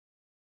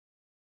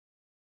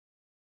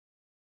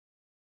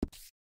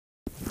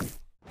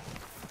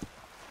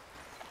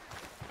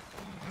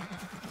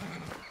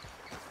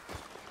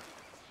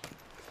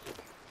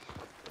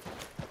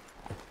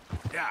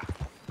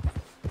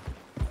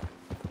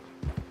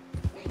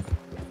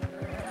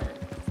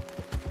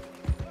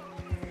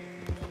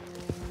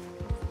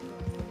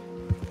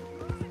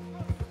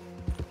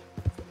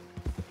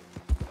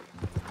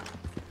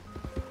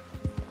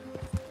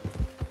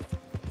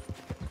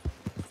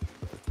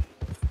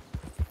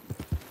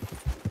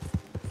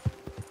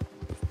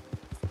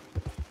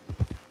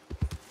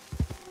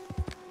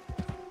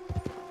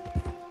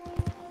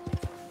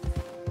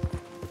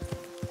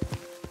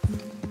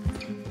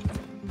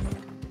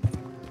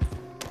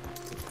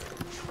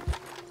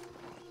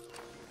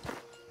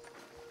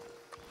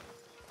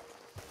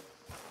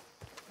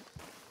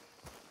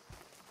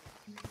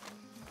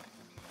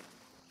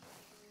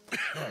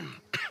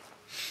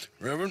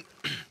Reverend?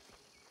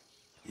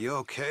 You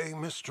okay,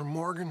 Mr.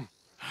 Morgan?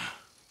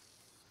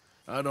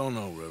 I don't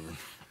know, Reverend.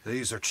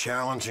 These are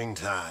challenging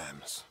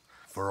times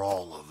for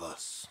all of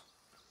us.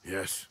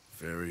 Yes,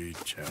 very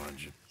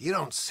challenging. You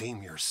don't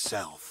seem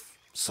yourself,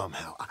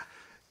 somehow.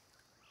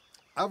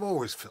 I've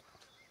always felt...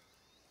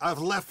 I've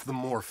left the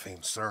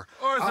morphine, sir.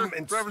 Arthur,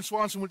 Reverend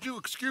Swanson, would you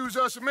excuse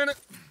us a minute?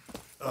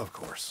 Of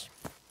course.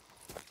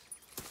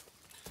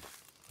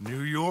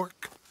 New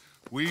York.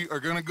 We are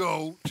gonna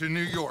go to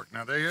New York.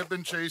 Now, they have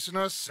been chasing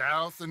us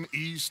south and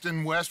east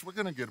and west. We're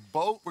gonna get a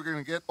boat, we're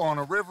gonna get on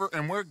a river,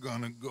 and we're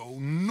gonna go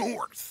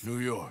north. New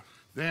York.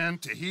 Then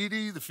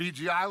Tahiti, the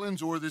Fiji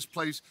Islands, or this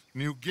place,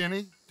 New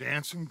Guinea,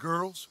 dancing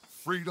girls,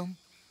 freedom.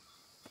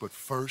 But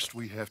first,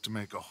 we have to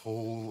make a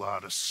whole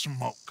lot of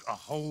smoke, a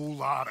whole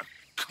lot of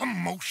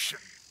commotion.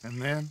 And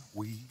then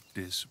we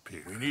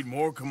disappear. We need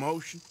more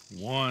commotion?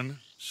 1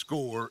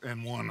 score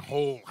and 1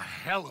 whole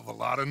hell of a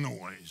lot of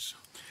noise.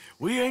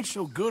 We ain't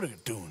so good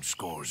at doing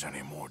scores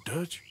anymore,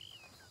 Dutch.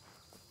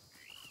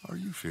 Are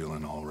you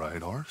feeling all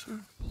right, Arthur?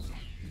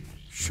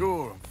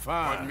 Sure, I'm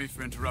fine. Pardon me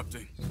for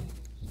interrupting.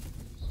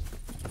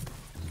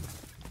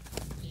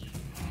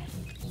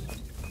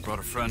 Brought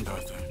a friend,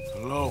 Arthur.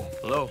 Hello.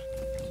 Hello.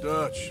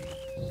 Dutch.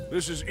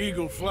 This is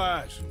Eagle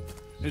Flies.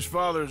 His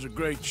father is a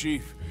great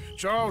chief.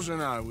 Charles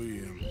and I,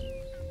 we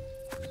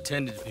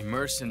Pretended to be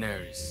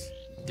mercenaries.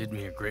 Did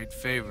me a great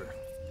favor.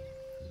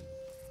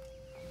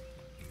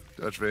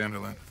 Dutch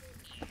Vanderlyn,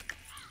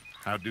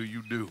 how do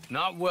you do?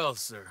 Not well,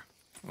 sir.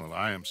 Well,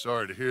 I am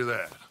sorry to hear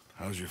that.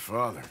 How's your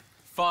father?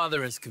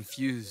 Father has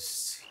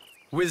confused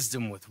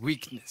wisdom with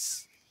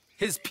weakness.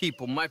 His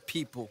people, my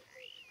people.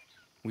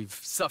 We've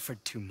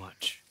suffered too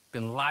much.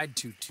 Been lied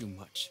to too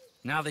much.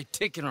 Now they've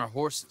taken our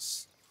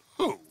horses.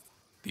 Who?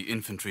 The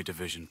infantry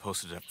division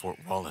posted at Fort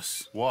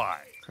Wallace.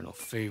 Why? Colonel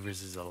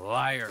Favors is a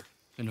liar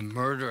and a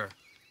murderer.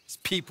 His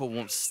people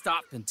won't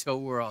stop until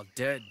we're all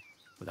dead.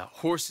 Without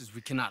horses,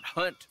 we cannot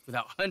hunt.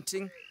 Without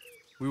hunting,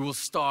 we will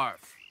starve.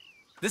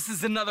 This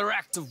is another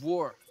act of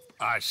war.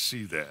 I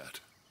see that.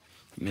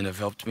 Men have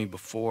helped me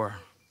before,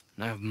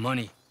 and I have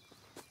money.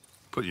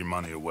 Put your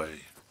money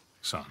away,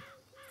 son.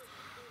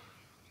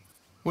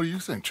 What do you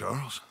think,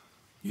 Charles?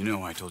 You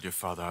know I told your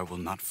father I will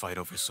not fight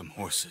over some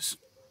horses.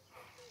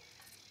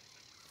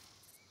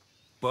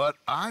 But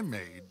I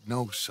made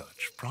no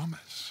such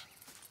promise.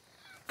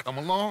 Come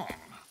along.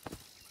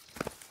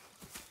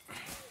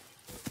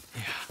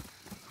 Yeah.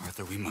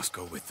 Arthur, we must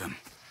go with them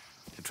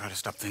to try to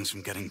stop things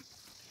from getting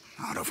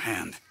out of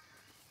hand.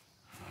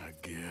 I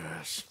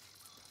guess.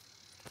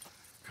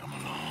 Come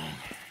along.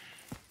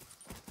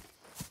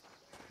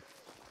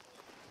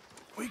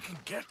 We can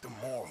get them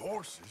more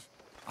horses.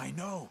 I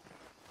know.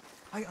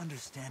 I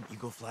understand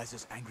Eagle Flies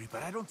is angry,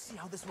 but I don't see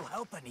how this will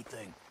help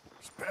anything.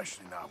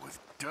 Especially not with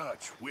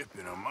Dutch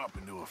whipping them up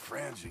into a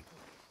frenzy.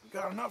 We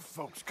got enough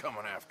folks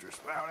coming after us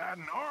without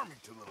adding an army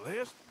to the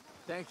list.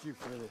 Thank you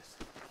for this.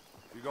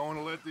 You going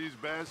to let these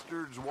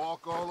bastards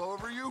walk all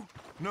over you?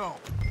 No,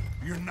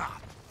 you're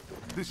not.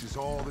 This is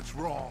all that's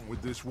wrong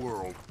with this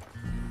world.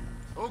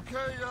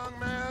 Okay, young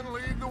man,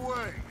 lead the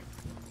way.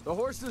 The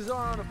horses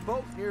are on a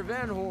boat near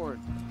Van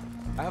Horn.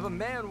 I have a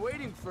man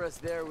waiting for us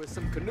there with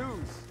some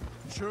canoes.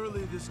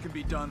 Surely this can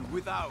be done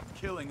without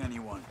killing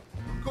anyone.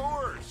 Of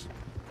course.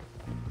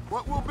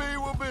 What will be,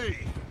 will be.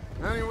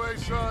 Anyway,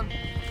 son,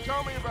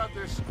 tell me about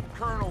this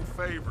Colonel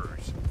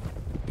Favors.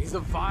 He's a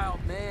vile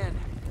man.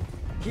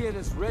 He and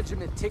his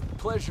regiment take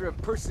pleasure in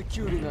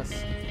persecuting us.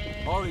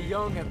 All the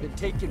young have been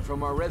taken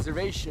from our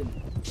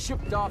reservation,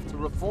 shipped off to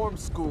reform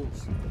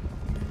schools.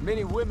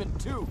 Many women,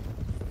 too.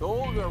 The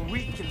old are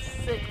weak and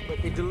sick,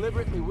 but they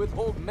deliberately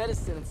withhold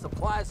medicine and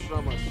supplies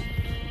from us.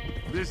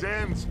 This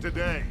ends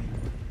today.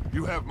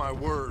 You have my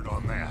word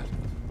on that.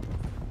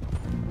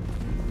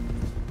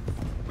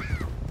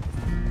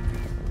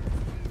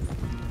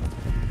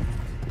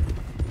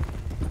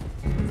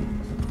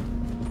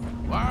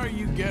 Why are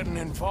you getting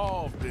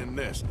involved in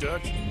this,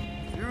 Dutch?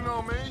 You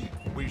know me.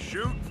 We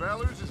shoot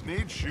fellers as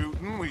need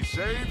shooting. We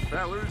save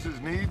fellers as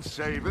need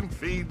saving.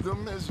 Feed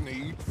them as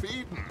need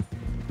feeding.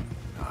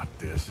 Not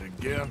this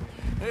again.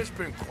 It's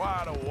been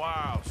quite a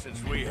while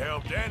since we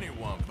helped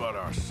anyone but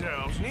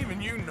ourselves, and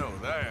even you know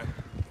that.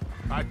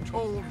 I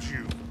told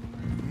you.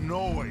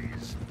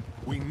 Noise.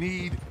 We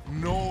need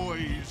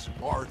noise,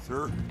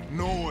 Arthur.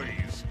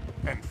 Noise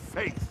and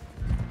faith.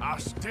 I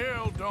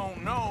still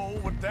don't know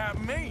what that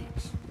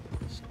means.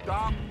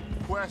 Stop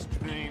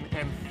questioning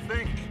and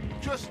think.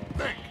 Just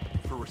think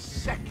for a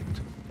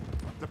second.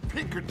 The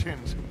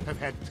Pinkertons have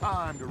had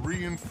time to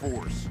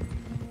reinforce.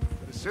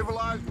 The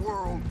civilized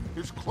world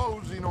is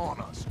closing on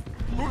us.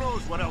 Who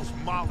knows what else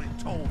Molly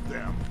told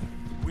them?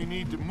 We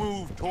need to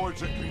move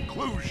towards a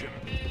conclusion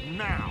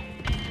now.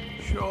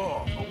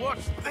 Sure, but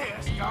what's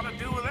this got to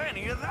do with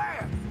any of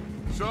that?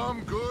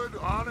 Some good,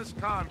 honest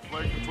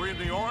conflict between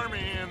the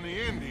army and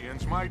the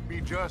Indians might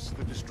be just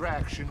the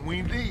distraction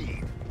we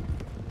need.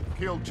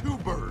 Kill 2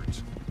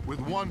 birds with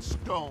 1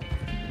 stone.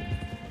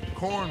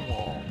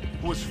 Cornwall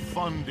was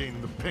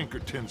funding the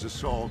Pinkertons'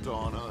 assault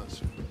on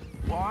us.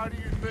 Why do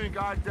you think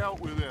I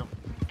dealt with him?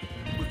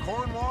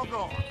 Cornwall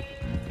gone,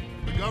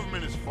 the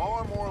government is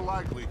far more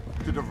likely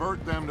to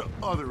divert them to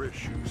other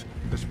issues,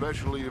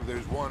 especially if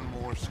there's one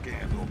more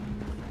scandal.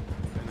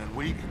 And then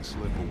we can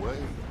slip away.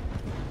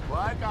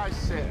 Like I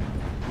said,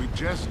 we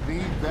just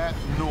need that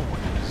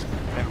noise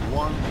and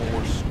one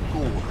more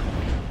score.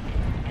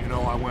 You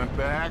know, I went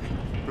back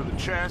for the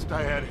chest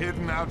I had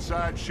hidden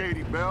outside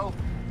Shady Belle,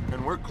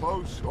 and we're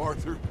close,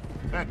 Arthur.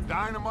 That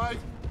dynamite,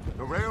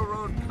 the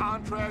railroad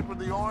contract with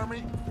the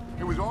Army,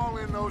 it was all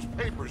in those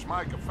papers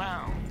Micah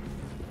found.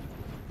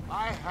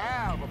 I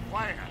have a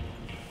plan.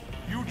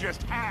 You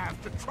just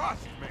have to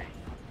trust me.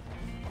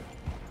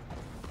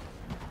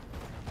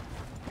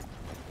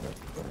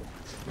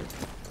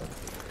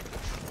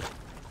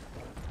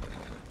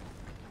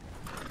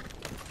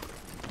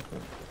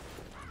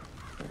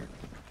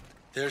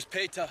 There's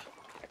Peta.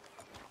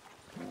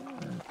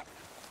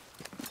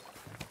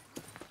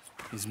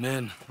 These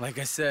men, like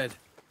I said,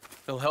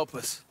 they'll help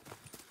us.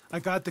 I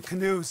got the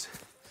canoes.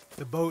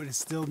 The boat is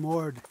still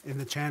moored in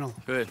the channel.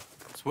 Good.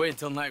 Let's wait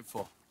until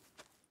nightfall.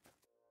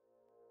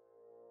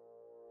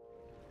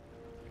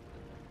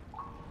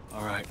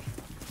 All right.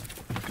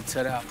 Let's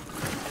head out.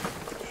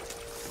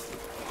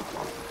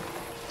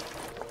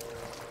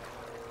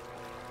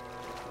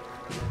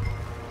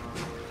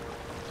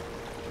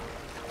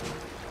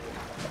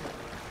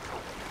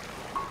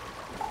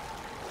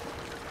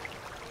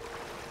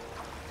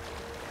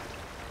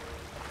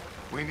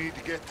 We need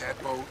to get that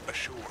boat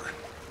ashore.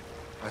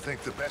 I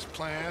think the best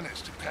plan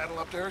is to paddle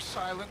up there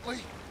silently,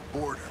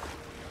 board her.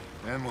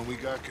 Then when we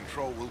got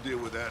control, we'll deal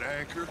with that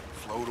anchor,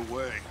 float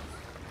away.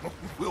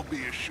 We'll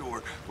be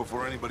ashore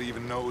before anybody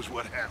even knows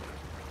what happened.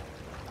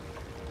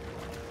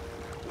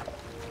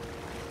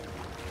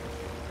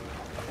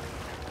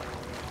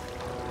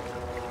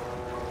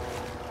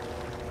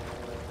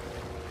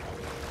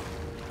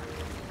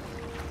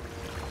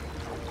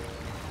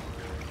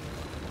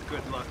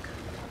 Good luck.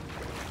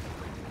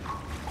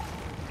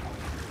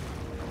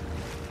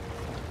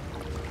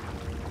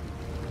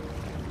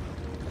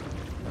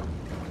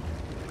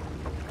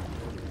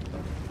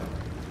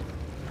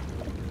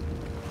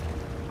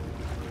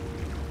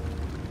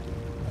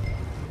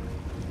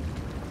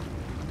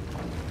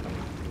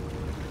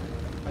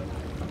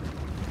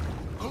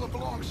 Pull up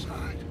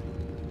alongside,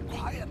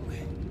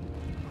 quietly.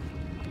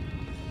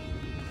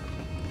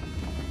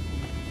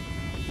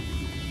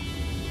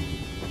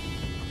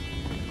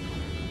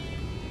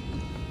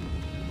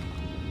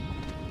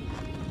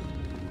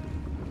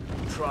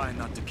 Try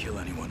not to kill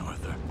anyone,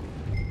 Arthur.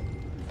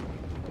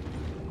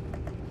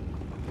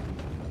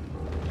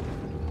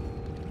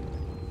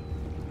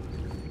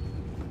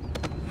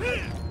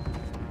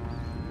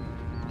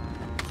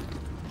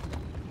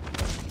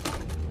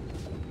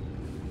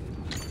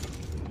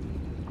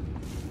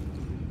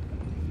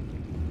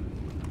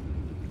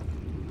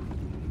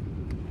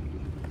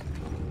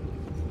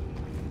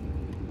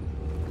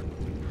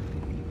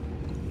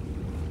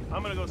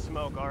 I'm gonna go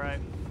smoke, all right?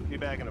 Be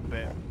back in a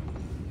bit.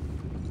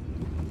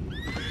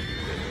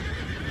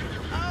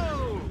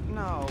 Oh,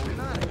 no,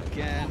 not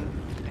again.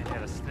 Ain't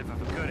had a sniff of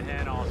a good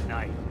hand all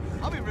night.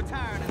 I'll be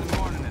retiring in the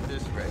morning at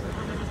this rate.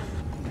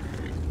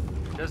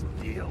 Just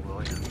deal,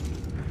 will you?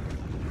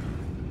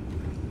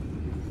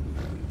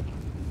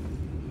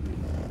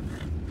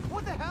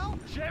 What the hell?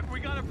 Shep,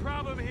 we got a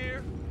problem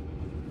here.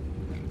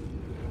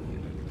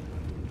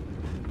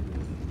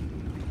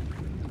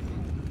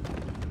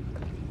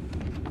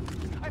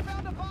 I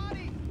found a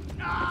body!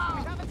 Ah!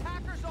 We have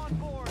attackers on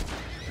board!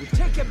 We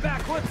take it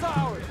back. What's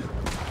ours?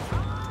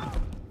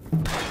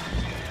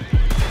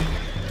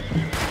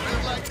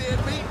 Feels like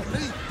dead meat to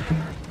me.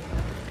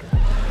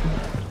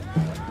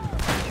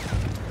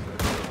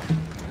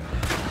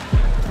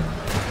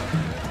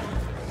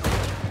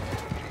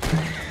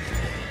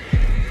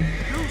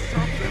 Do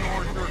something,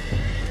 Arthur.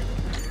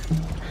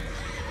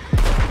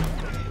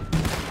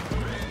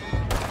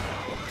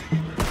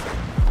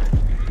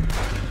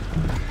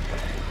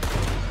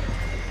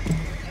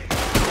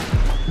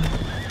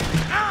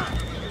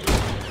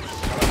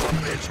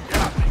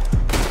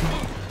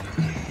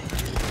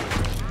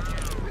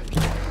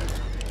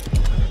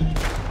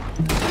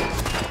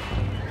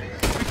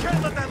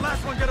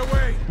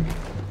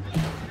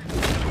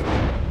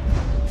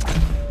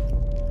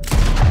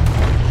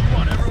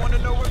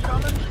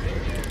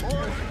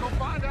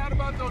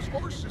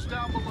 Horses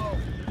down below.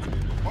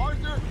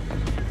 Arthur,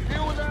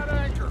 deal with that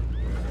anchor.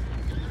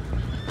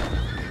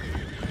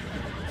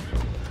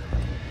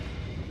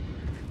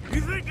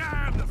 You think I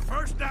have the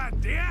first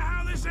idea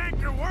how this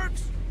anchor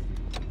works?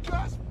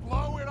 Just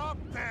blow it up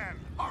then.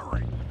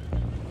 Hurry.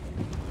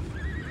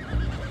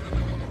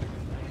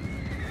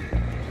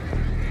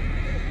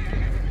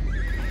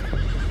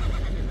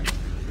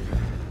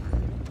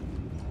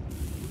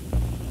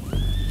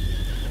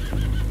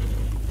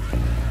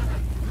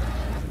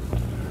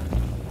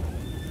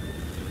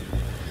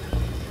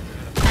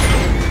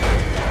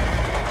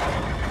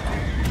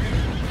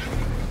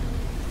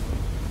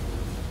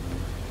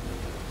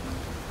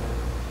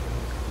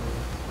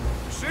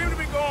 Seem to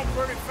be going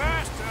pretty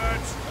fast,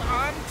 Dutch.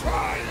 I'm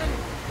trying.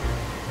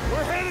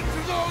 We're headed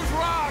to those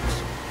rocks.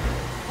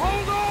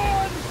 Hold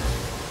on!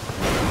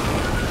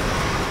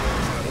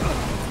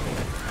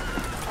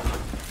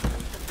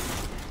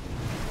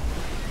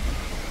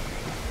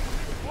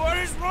 What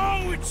is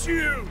wrong with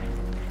you?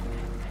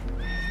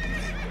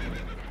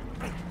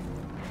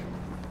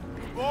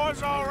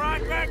 Boys all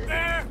right back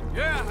there?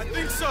 Yeah, I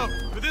think so.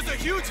 But there's a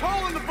huge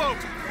hole in the boat.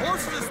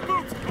 Horses are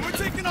spooked, and we're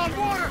taking on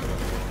water.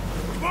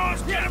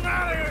 Boys, get him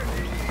out of here!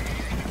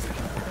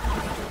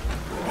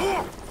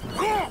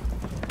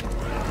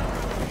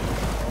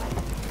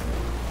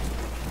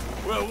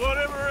 Well,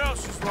 whatever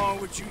else is wrong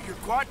with you, you're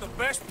quite the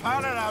best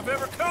pilot I've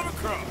ever come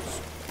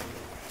across.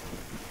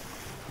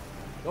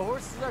 The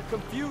horses are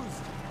confused.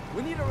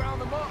 We need to round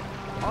them up.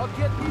 I'll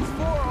get these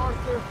four,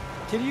 Arthur.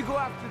 Can you go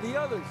after the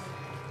others?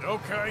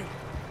 Okay.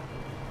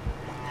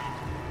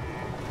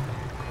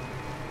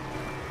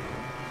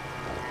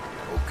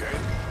 Okay.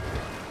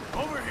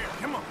 Over here,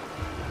 come on.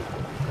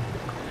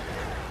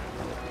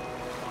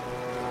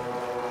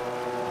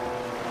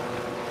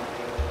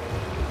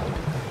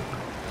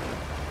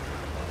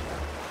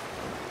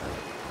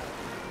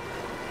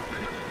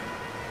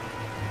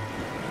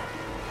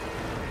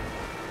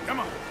 Come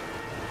on.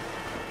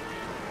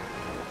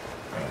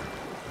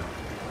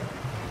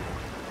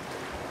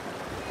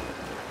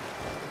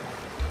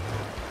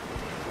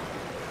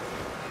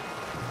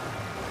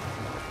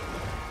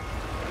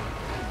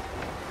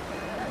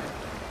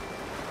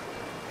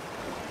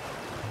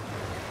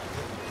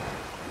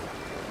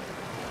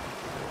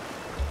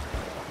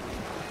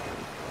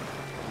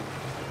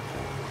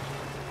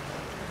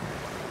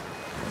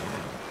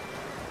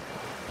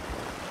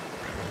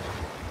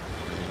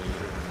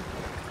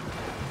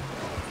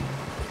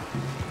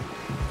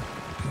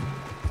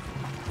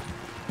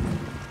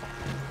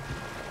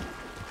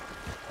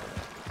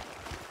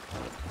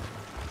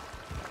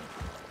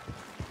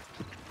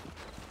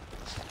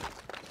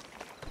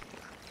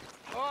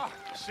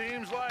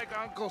 Seems like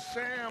Uncle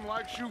Sam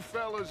likes you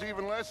fellas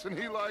even less than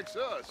he likes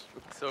us.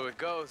 So it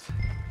goes.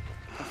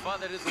 My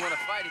father doesn't want to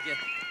fight again.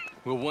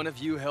 Will one of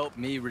you help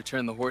me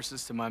return the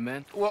horses to my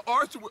men? Well,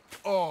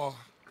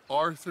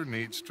 Arthur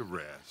needs to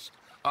rest.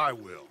 I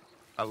will.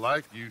 I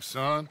like you,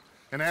 son.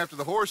 And after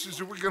the horses,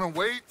 are we gonna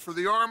wait for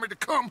the army to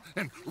come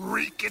and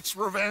wreak its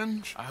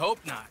revenge? I hope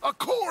not. Of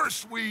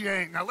course we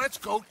ain't. Now let's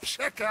go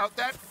check out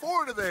that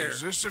fort of theirs.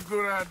 Is this a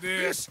good idea?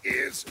 This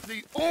is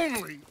the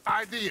only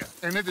idea,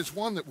 and it is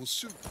one that will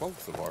suit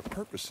both of our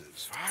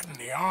purposes. Fighting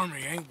the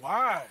army ain't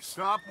wise.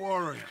 Stop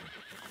worrying.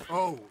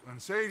 Oh,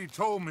 and Sadie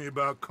told me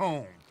about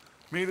Combe.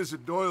 Meet us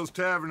at Doyle's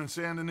Tavern in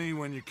Saint Denis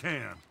when you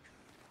can.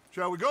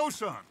 Shall we go,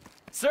 son?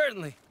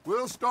 Certainly.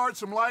 We'll start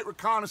some light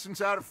reconnaissance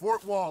out at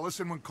Fort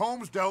Wallace, and when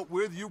Comb's dealt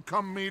with, you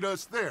come meet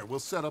us there. We'll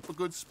set up a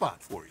good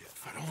spot for you.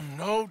 I don't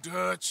know,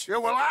 Dutch. Yeah,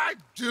 well, I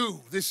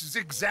do. This is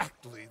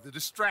exactly the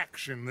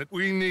distraction that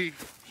we need.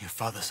 Your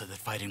father said that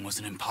fighting was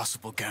an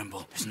impossible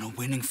gamble. There's no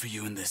winning for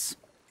you in this.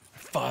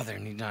 Father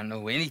need not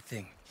know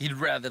anything. He'd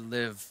rather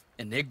live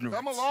in ignorance.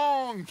 Come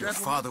along, Your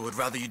gentlemen. father would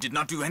rather you did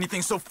not do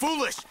anything so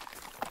foolish.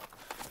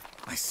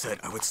 I said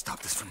I would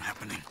stop this from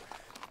happening.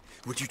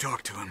 Would you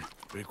talk to him?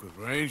 Speak with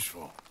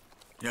Rangeful.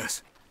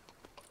 Yes.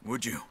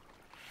 Would you?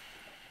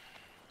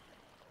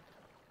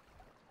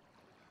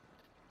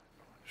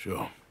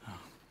 Sure.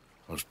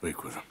 I'll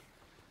speak with him.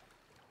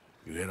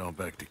 You head on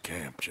back to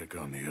camp, check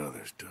on the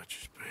others.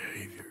 Dutch's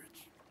behavior,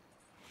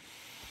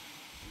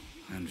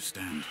 I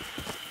understand.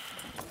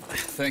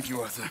 Thank you,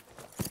 Arthur.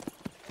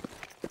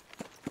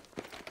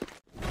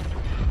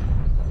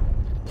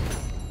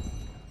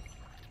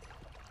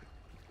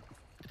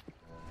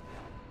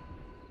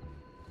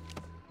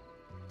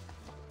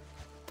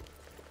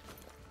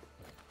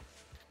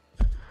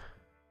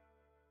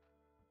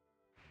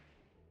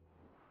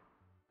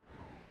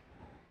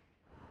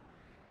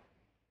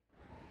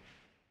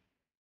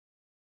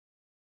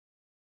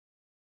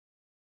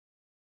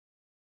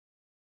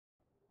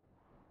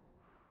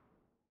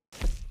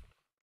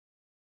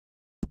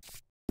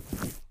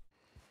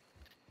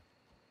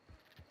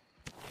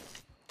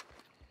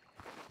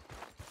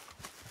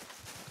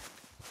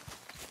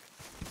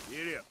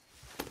 Get up.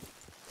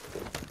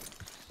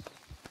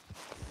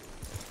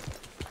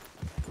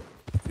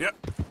 Yep.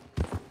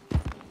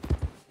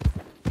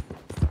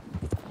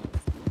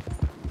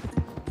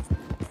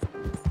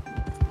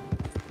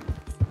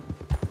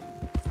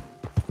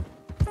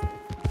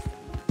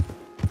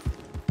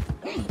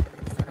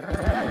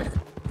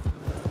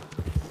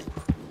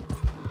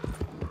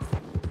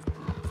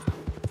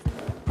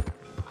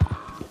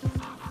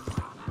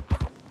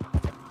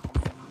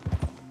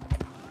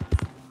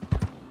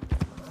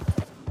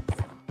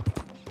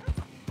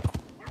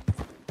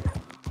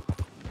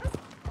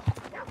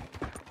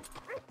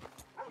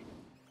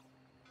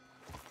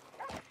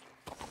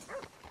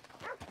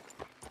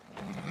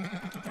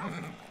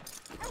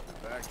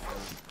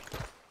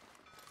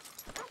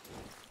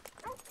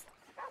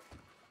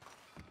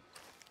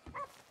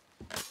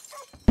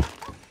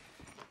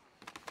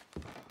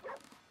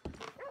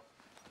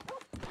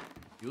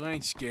 You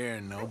ain't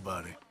scaring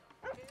nobody.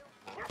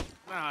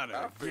 Not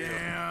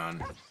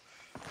again.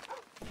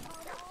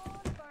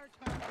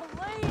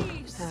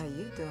 Police! How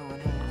you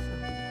doing, Al?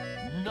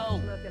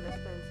 gonna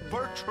spend some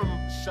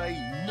Bertram, say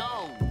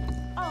no.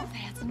 Oh,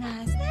 that's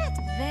nice. That's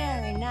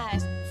very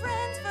nice.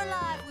 Friends for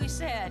life, we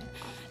said.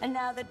 And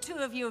now the two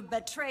of you have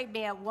betrayed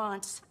me at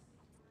once.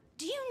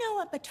 Do you know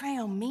what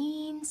betrayal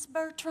means,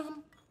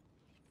 Bertram?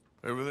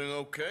 Everything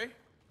okay?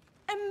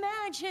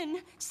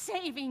 Imagine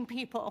saving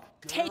people,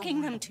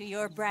 taking them to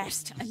your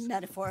breast, and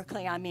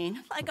metaphorically, I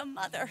mean, like a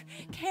mother,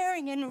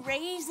 caring and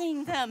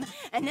raising them,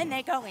 and then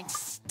they go and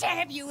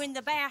stab you in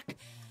the back.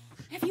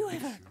 Have you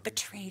ever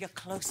betrayed a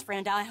close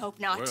friend? I hope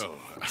not. Well,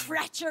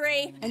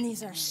 Treachery. And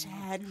these are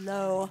sad,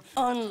 low,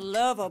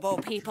 unlovable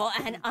people,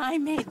 and I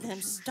made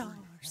them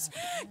stars,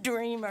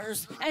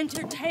 dreamers,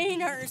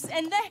 entertainers,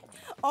 and they...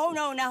 Oh,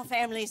 no, now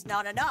family's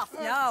not enough.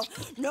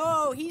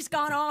 No, he's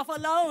gone off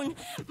alone.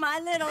 My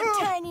little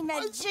tiny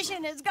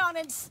magician has gone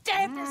and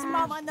stabbed his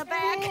mama in the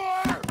back.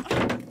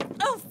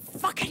 Oh,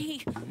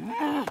 fuckity.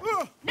 No,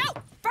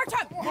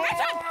 Bertram!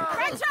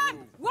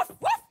 Woof,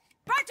 woof!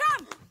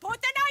 Bertram,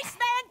 put the nice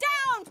man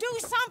down! Do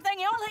something,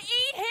 you'll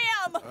eat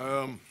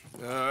him!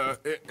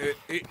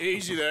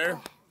 Easy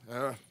there.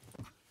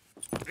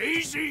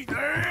 Easy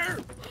there!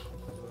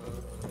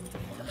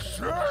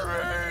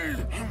 Sorry!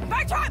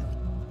 Bertram!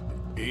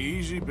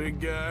 Easy, big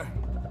guy.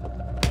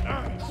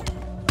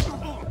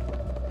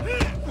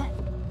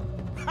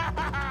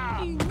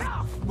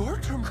 Enough!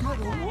 Bertram got a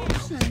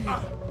whoopsie.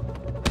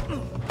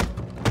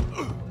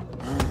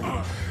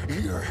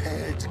 Your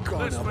head's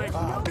gonna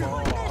pop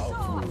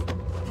off.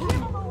 Give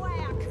him a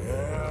whack!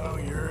 Well,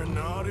 you're a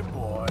naughty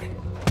boy.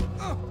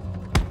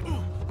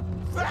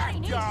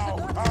 That dog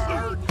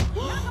hurt.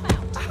 Knock him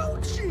out!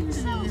 Ouchie.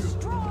 So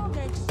strong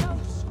and so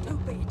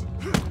stupid.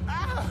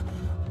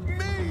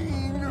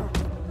 Mean.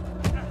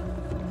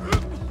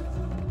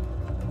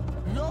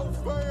 No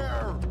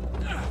fair.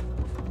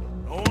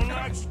 No one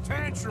likes a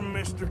tantrum,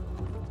 mister.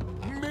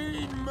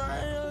 Mean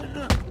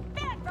man.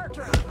 Bad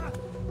Bertram!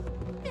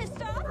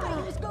 Mister, I thought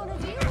he was gonna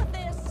deal with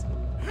this.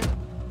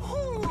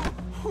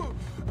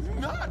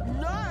 Not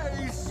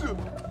nice.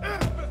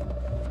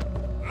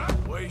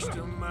 Not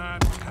wasting my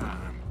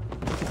time.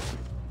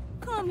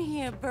 Come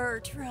here,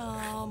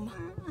 Bertram.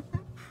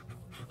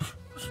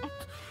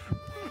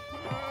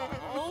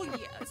 Oh,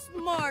 yes,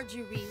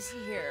 Marjorie's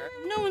here.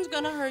 No one's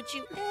gonna hurt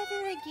you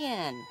ever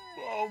again.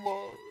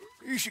 Mama,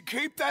 you should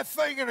keep that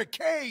thing in a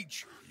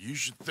cage. You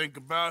should think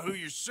about who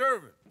you're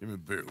serving. Give me a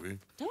beer, will you?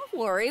 Don't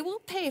worry, we'll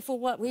pay for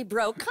what we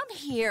broke. Come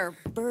here,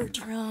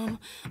 Bertram.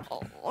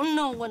 Oh,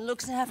 no one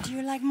looks after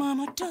you like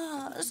Mama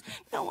does.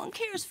 No one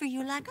cares for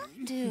you like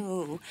I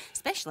do.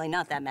 Especially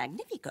not that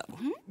Magnifico,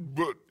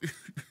 But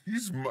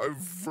he's my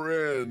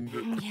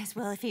friend. Yes,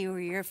 well, if he were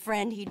your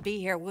friend, he'd be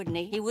here, wouldn't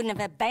he? He wouldn't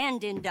have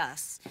abandoned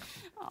us.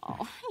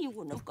 Oh, you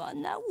wouldn't have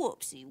gotten that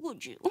whoopsie,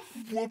 would you?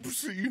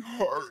 Whoopsie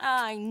hurt.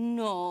 I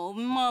know.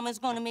 Mama's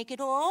gonna make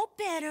it all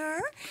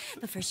better.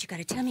 But first, you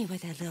gotta tell me where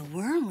that little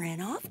worm ran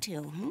off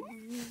to,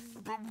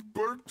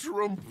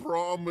 Bertram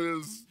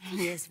promised.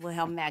 Yes,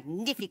 well,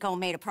 Magnifico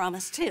made a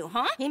promise, too,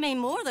 huh? He made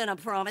more than a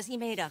promise. He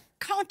made a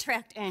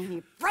contract, and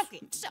he broke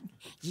it. So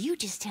you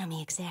just tell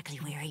me exactly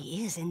where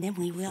he is, and then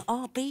we will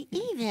all be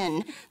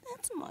even.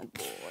 That's my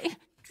boy.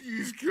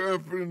 He's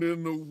camping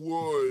in the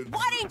woods.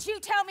 Why didn't you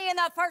tell me in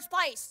the first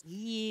place?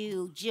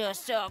 You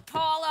just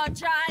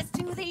apologize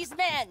to these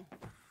men.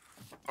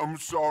 I'm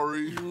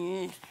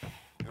sorry.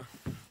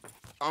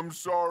 I'm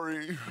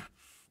sorry.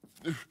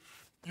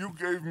 You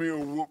gave me a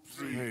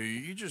whoopsie. Hey,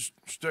 you just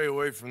stay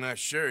away from that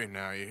sherry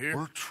now, you hear?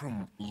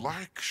 Bertram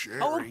likes sherry.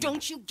 Oh,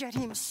 don't you get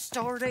him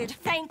started.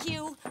 Thank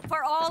you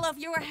for all of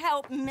your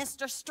help,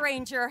 Mr.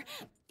 Stranger.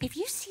 If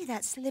you see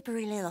that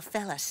slippery little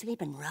fella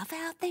sleeping rough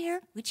out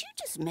there, would you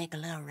just make a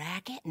little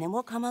racket and then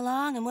we'll come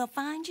along and we'll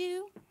find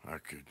you? I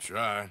could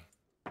try.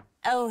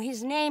 Oh,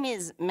 his name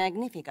is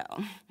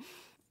Magnifico.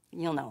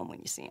 You'll know him when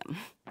you see him.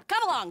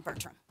 Come along,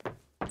 Bertram.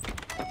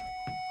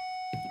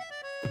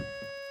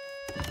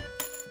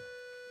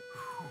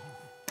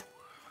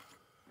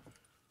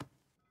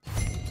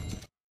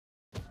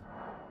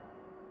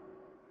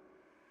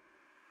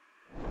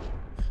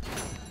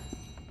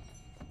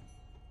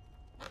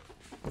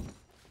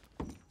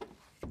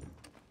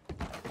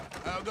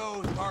 How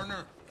goes,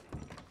 partner?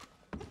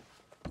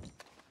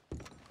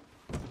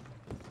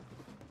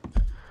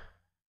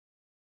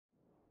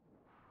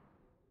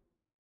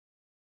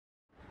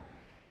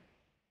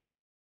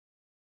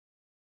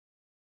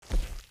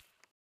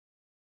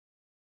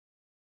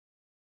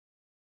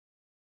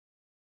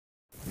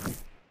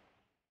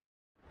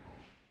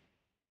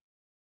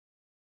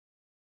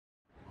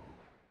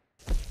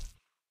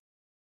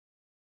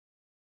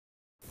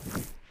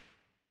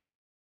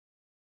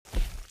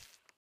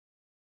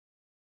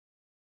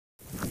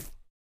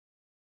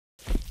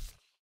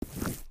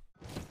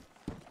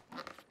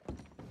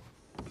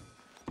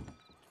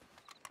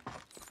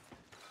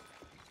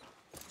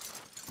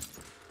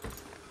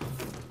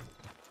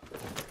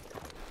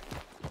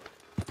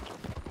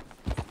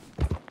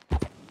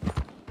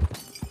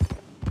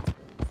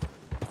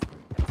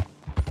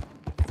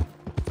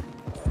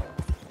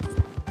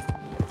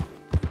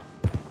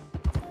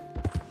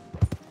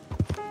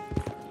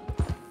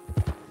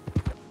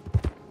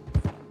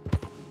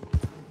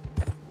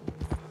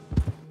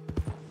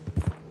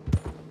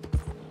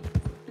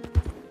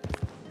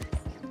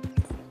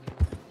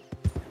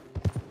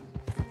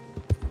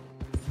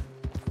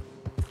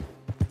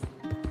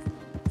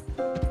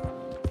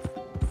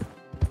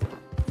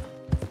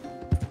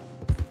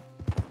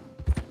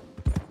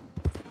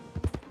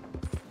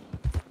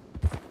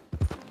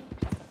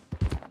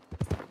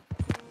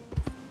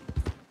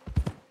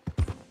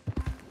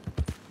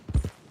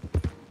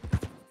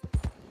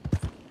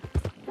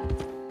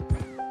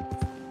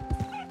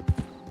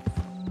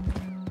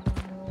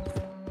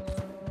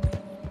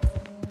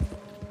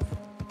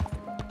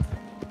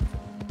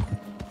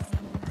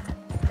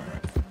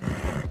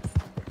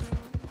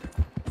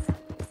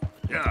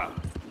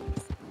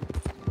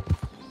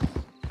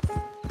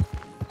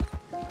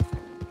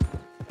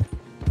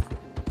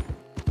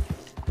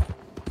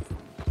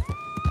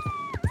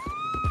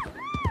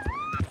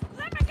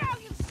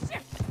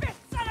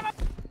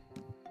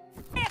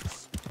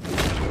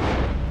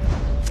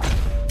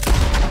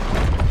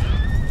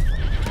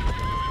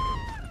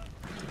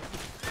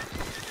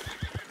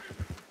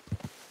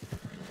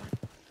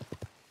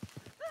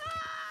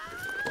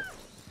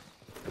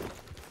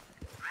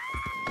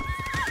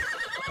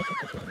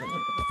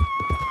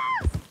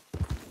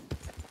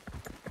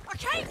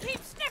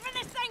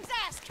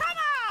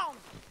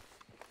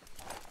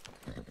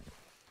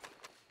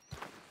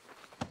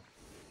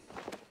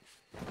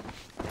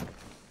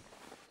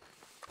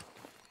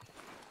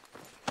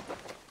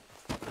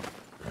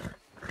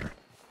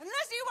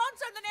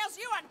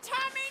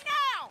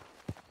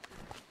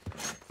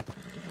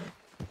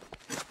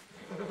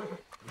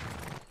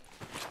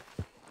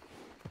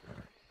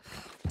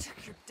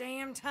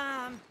 damn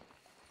time.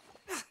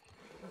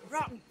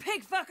 Rotten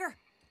pig fucker.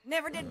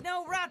 Never did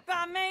no right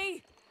by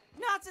me.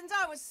 Not since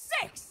I was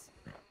 6.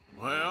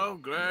 Well,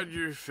 glad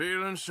you're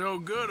feeling so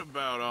good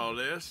about all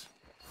this.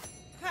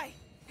 Hey,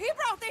 he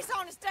brought this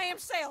on his damn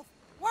self.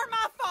 We're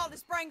my fault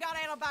this brain got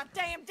addled by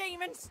damn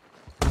demons.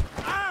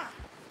 Ah!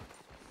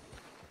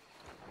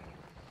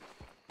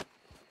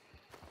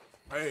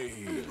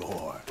 Hey,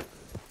 boy.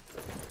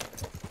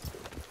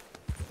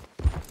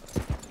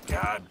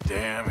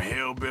 Goddamn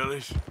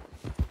hillbillies.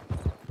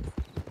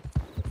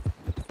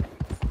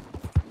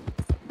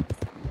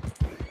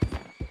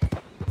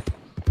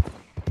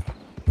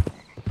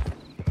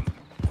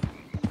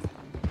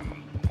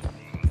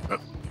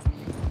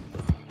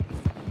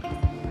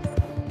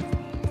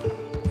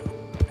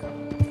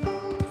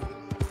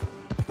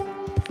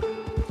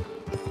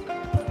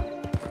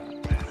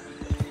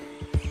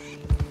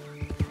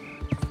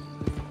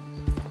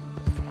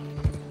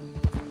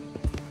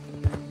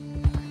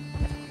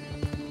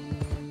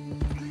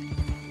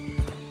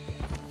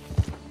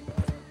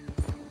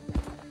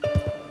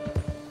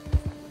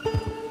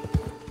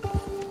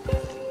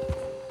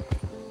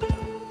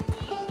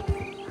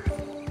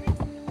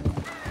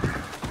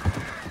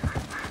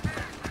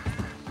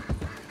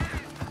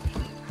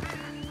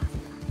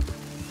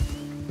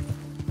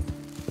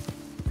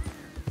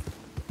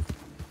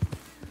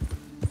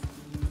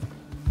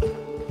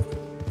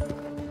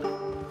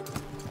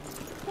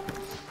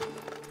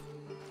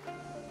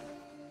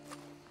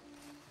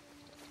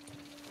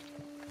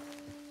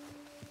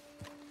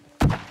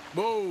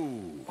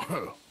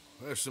 Whoa,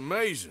 that's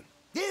amazing.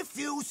 If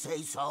you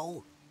say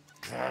so.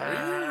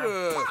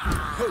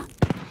 Are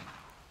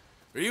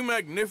you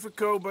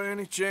Magnifico by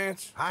any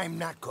chance? I'm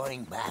not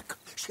going back.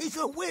 She's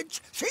a witch.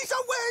 She's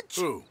a witch.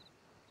 Who?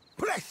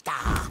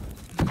 Presta.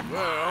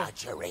 Well,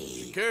 Marjorie.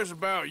 She cares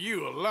about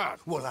you a lot.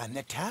 Well, I'm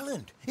the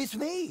talent. It's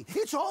me.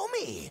 It's all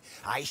me.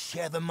 I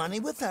share the money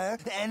with her,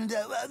 and,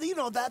 you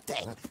know, that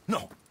thing.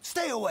 No,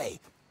 stay away.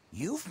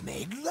 You've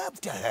made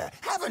love to her,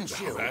 haven't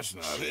you? No, that's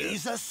not it.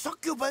 She's a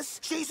succubus.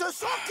 She's a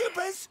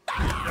succubus.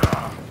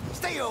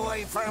 Stay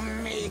away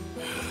from me.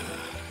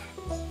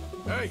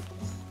 Hey,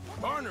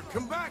 partner,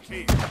 come back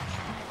here.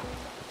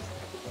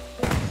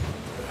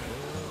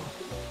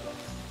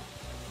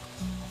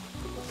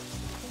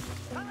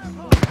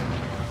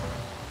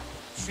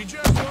 She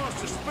just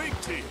wants to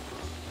speak to you.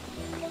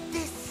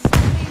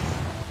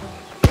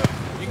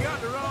 You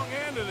got the wrong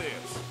end of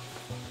this.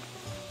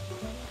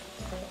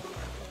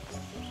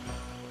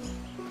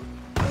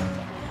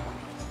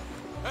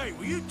 Hey,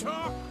 will you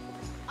talk?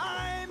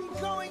 I'm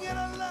going it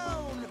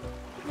alone.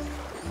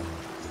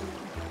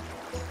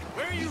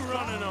 Where are you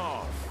running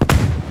off?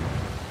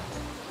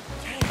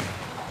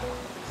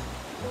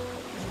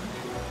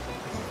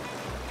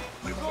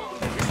 You're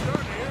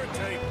starting to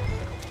irritate me.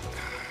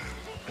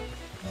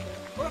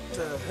 What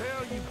the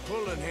hell you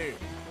pulling here?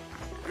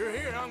 You're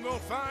here, I'm gonna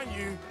find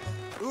you.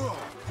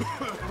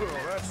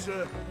 That's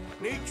a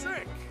neat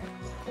trick.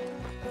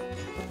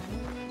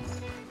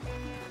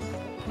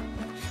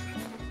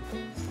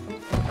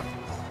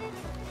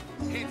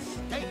 It's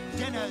steak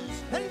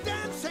dinners and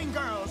dancing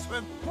girls.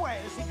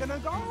 Where's he gonna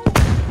go?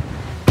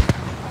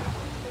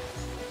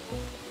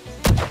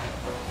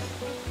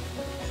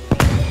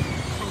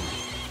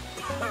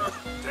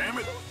 Damn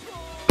it.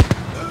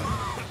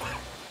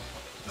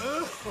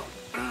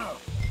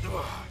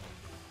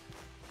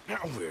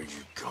 Now where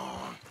you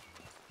gone?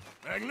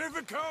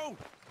 Magnifico!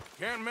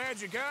 Can't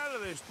magic out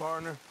of this,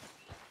 partner.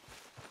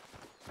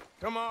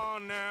 Come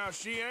on now,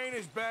 she ain't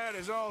as bad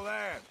as all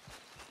that.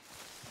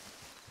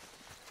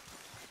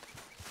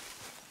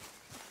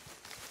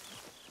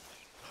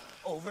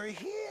 Over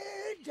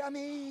here,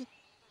 dummy.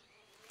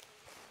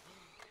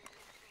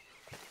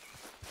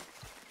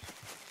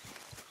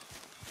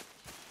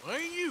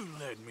 Well, you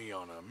led me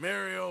on a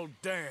merry old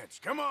dance.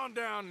 Come on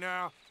down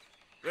now.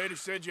 Lady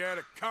said you had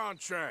a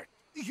contract.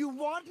 You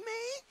want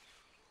me?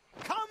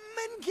 Come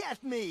and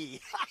get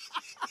me.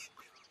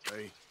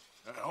 Hey,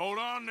 hold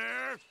on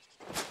there.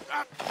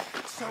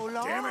 So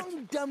God damn long,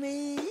 it.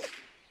 dummy.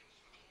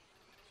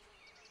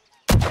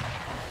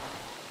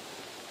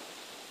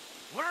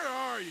 Where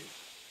are you?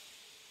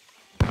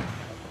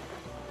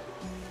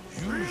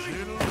 You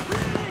little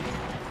pig.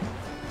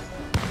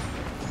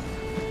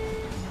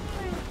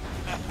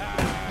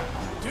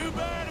 Too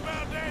bad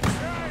about that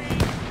train.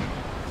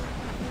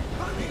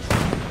 Punish.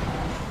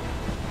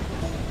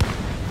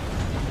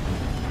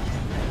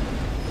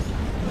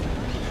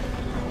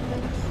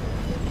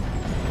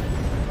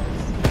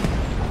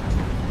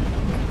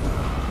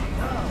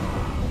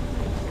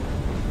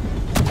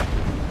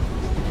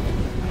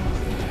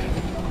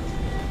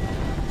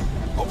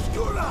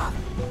 Obscura!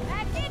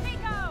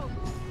 Magnifico!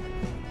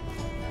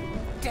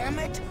 Damn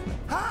it!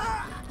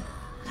 Ah!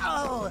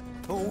 Oh!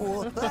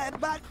 Oh!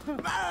 But...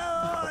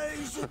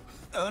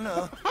 Oh,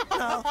 no.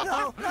 No,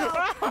 no, no!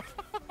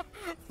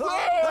 Oh,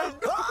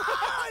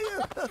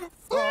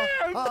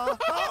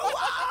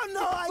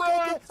 no, I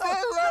can't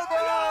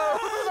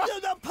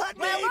get... Put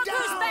me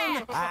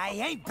down! I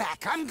ain't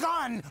back. I'm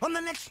gone on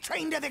the next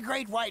train to the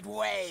Great White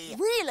Way.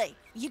 Really?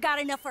 You got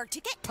enough for a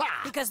ticket? Pah!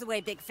 Because the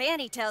way Big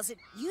Fanny tells it,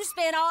 you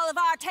spent all of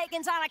our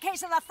takings on a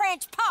case of the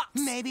French pox.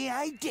 Maybe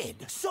I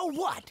did. So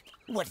what?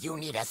 What do you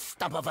need a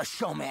stump of a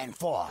showman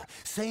for?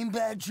 Same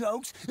bad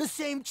jokes, the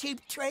same cheap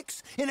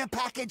tricks, in a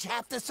package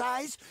half the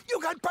size? You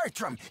got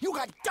Bertram, you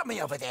got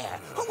Dummy over there.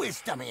 Who is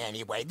Dummy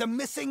anyway? The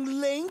missing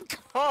link?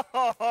 Shut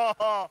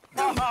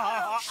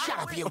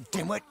up, you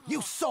dimwit.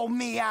 You sold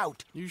me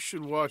out. You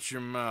should watch your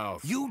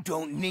mouth. You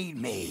don't need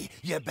me.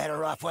 You're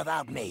better off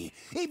without me.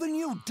 Even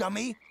you,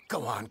 Dummy.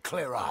 Go on,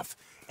 clear off.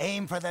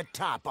 Aim for the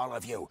top, all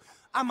of you.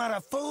 I'm out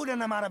of food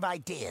and I'm out of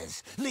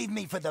ideas. Leave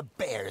me for the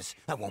bears.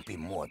 I won't be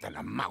more than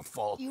a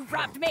mouthful. You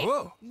robbed me.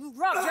 Whoa. You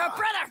robbed your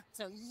brother.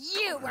 So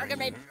you are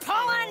gonna be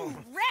pulling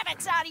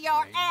rabbits out of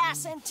your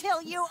ass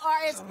until you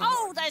are as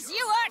old as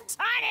you are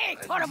tiny.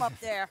 Put them up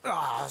there.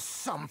 Ah,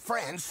 some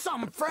friends,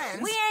 some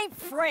friends. We ain't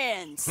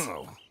friends.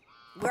 Oh,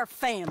 We're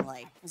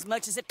family, as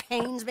much as it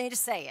pains me to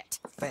say it.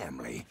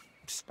 family.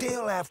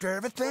 Still after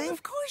everything?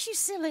 Of course, you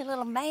silly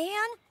little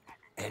man.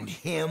 And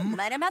him?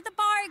 Met him at the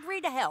bar,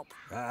 agreed to help.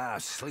 Ah,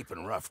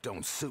 sleeping rough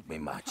don't suit me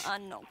much. I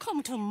know.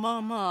 Come to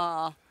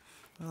Mama.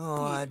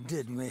 Oh, I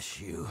did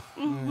miss you.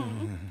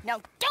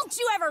 Now, don't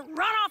you ever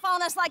run off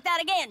on us like that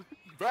again.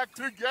 Back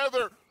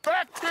together!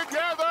 Back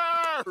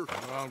together! Well,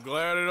 I'm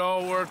glad it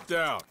all worked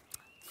out.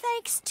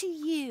 Thanks to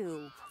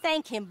you.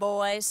 Thank him,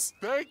 boys.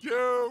 Thank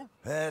you!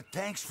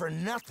 Thanks for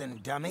nothing,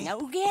 Dummy.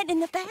 No get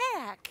in the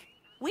back.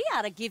 We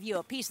ought to give you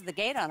a piece of the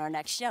gate on our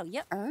next show.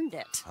 You earned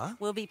it. Huh?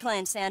 We'll be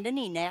playing Saint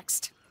Denis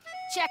next.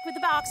 Check with the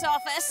box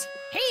office.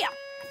 Here!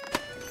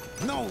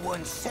 No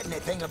one said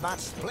anything about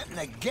splitting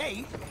the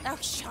gate. Oh,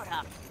 shut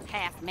up.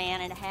 Half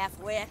man and half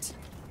wit.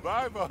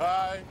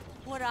 Bye-bye.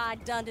 What I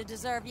done to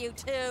deserve you,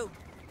 too?